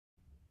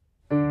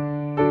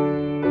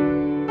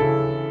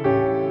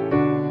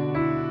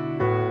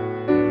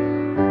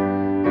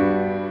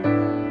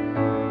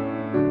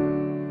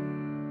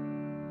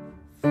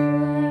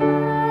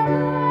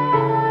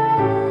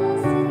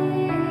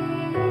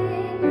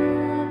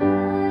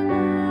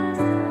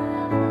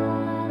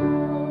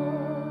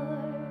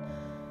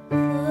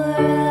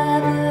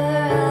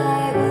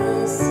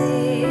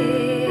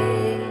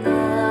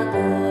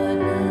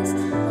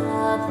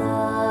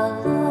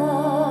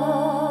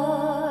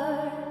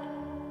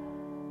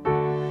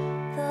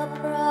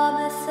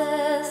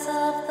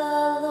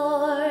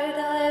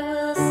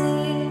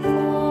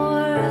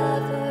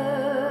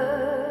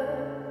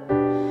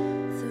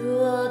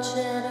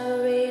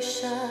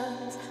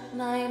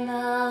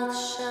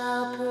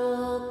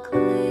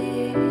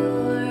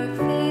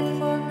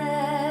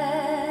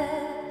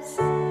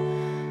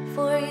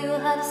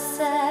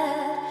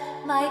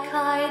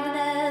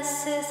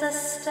is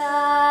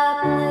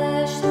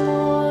established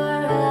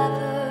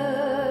forever.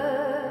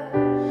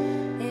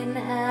 In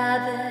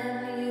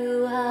heaven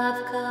you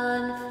have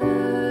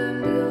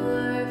confirmed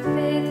your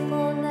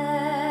faithfulness.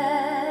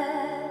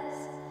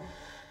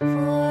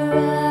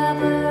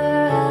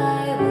 Forever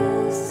I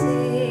will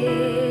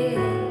sing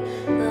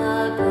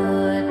the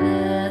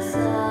goodness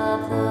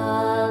of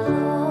the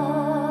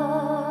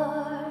Lord.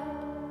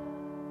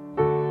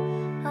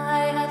 I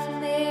have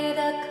made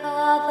a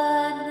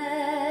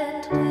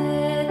covenant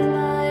with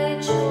my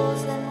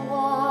chosen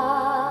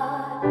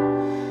one.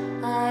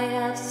 I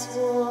have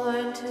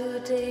sworn to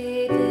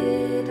David.